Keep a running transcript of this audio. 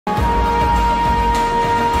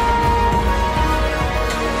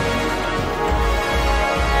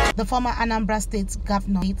The former Anambra State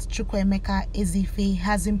Governor, Ezife,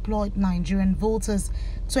 has employed Nigerian voters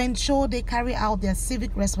to ensure they carry out their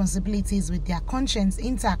civic responsibilities with their conscience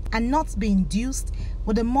intact and not be induced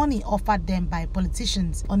with the money offered them by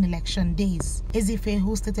politicians on election days. Ezife,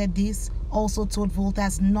 who stated this, also told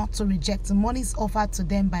voters not to reject the monies offered to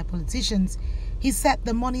them by politicians. He said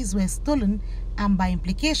the monies were stolen and by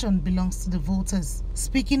implication belongs to the voters.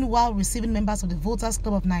 Speaking while receiving members of the Voters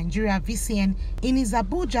Club of Nigeria (VCN) in his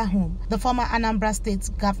Abuja home, the former Anambra State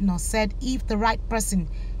Governor said if the right person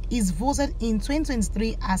is voted in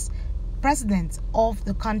 2023 as president of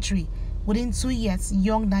the country, within 2 years,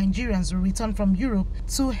 young Nigerians will return from Europe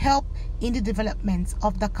to help in the development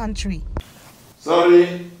of the country.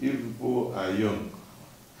 Sorry, you people are young.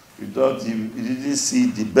 You didn't see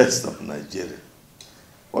the best of Nigeria.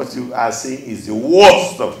 What you are seeing is the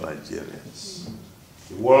worst of Nigerians.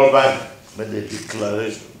 The World Bank made a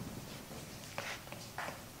declaration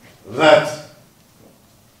that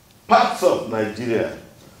parts of Nigeria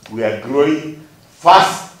were growing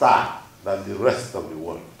faster than the rest of the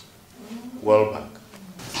world. World Bank.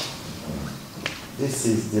 This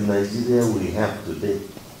is the Nigeria we have today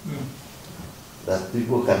that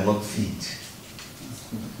people cannot feed.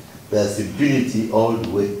 There's impunity all the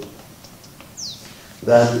way.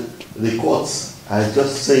 That the courts are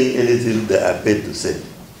just saying anything they are paid to say.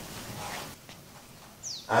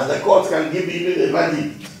 And the court can give even a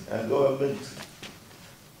verdict, and government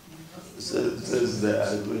says they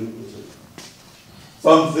are going.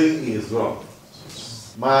 Something is wrong.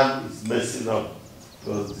 Man is messing up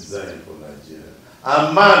God's design for Nigeria.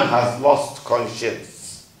 And man has lost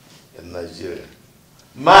conscience in Nigeria.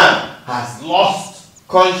 Man has lost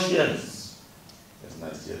conscience in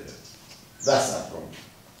Nigeria. That's our problem.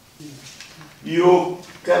 You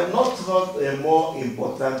cannot have a more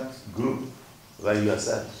important group than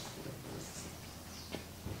yourself.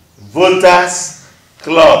 Voters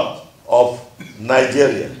Club of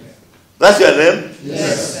Nigeria. That's your name?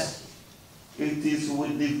 Yes. It is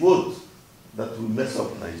with the vote that we mess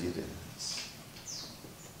up Nigeria.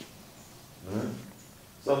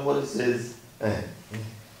 Somebody says,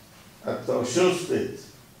 at Osun State,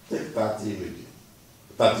 take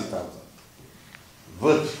 30,000.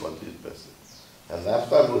 Vote for this person. And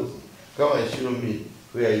after voting, come and show me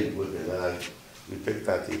where you voted, and we take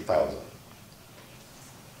 30,000.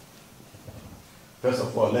 First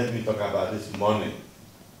of all, let me talk about this money.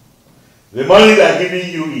 The money they are giving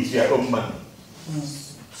you is your own money.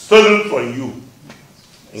 Stolen from you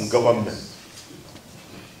in government.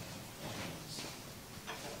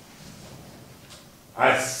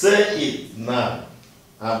 I say it now,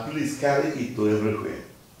 and please carry it to everywhere.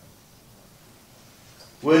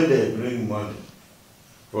 When they bring money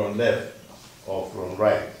from left or from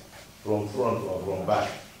right, from front or from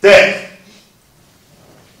back, take.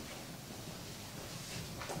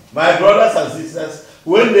 My brothers and sisters,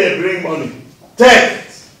 when they bring money, take.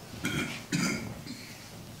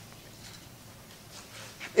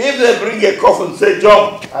 If they bring a coffin, say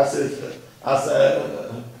jump as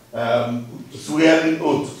a swearing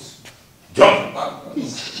oath. Jump.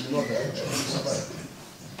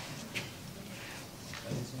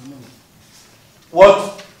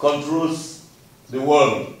 What controls the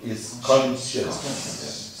world is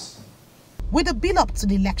conscience. With the build-up to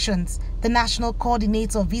the elections, the national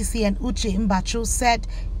coordinator of VCN Uche Mbachu said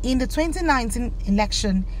in the 2019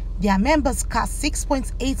 election, their members cast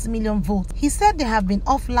 6.8 million votes. He said there have been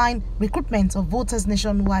offline recruitment of voters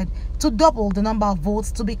nationwide to double the number of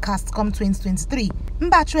votes to be cast come 2023.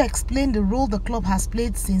 Mbachu explained the role the club has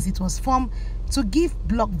played since it was formed to give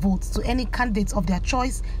block votes to any candidate of their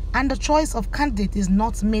choice, and the choice of candidate is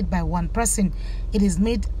not made by one person. It is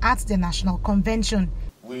made at the national convention.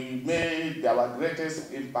 We made our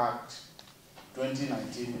greatest impact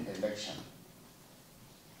 2019 election.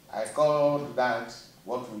 I called that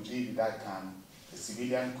what we did that time, the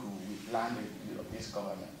civilian coup we planned of this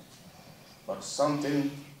government. But something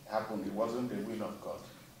happened, it wasn't the will of God.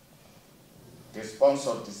 The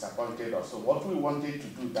sponsor disappointed us. So what we wanted to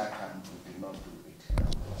do that time, we did not do it.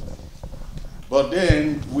 But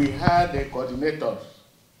then we had a coordinator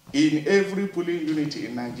in every polling unit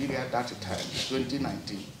in Nigeria at that time,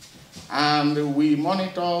 2019. And we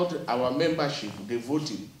monitored our membership, the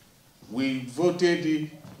voting. We voted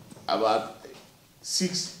about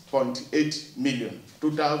 6.8 million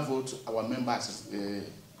total votes our members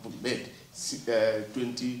made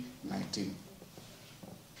 2019.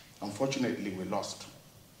 Unfortunately, we lost.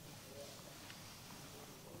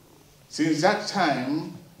 Since that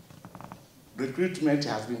time, recruitment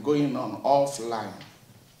has been going on offline.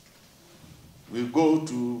 We go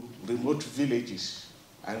to remote villages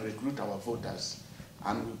and recruit our voters.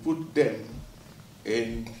 and we put them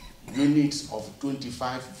in units of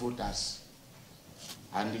 25 voters.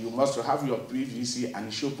 And you must have your PVC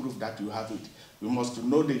and show proof that you have it. You must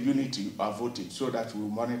know the unit you are voting so that we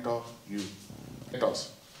monitor you.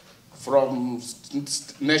 From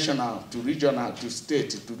national to regional to state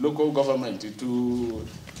to local government to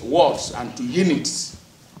wards and to units.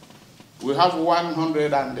 We have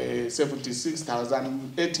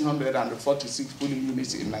 176,846 polling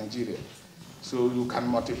units in Nigeria. So you can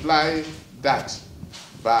multiply that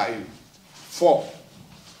by 4.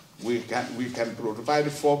 We can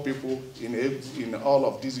provide 4 people in all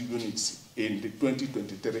of these units in the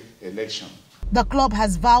 2023 election. The club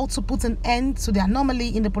has vowed to put an end to the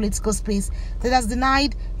anomaly in the political space that has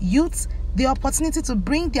denied youths the opportunity to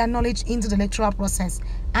bring their knowledge into the electoral process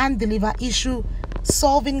and deliver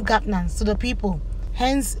issue-solving governance to the people.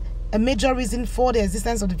 Hence, a major reason for the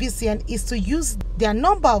existence of the VCN is to use their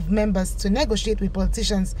number of members to negotiate with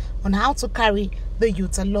politicians on how to carry the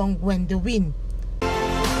youth along when they win.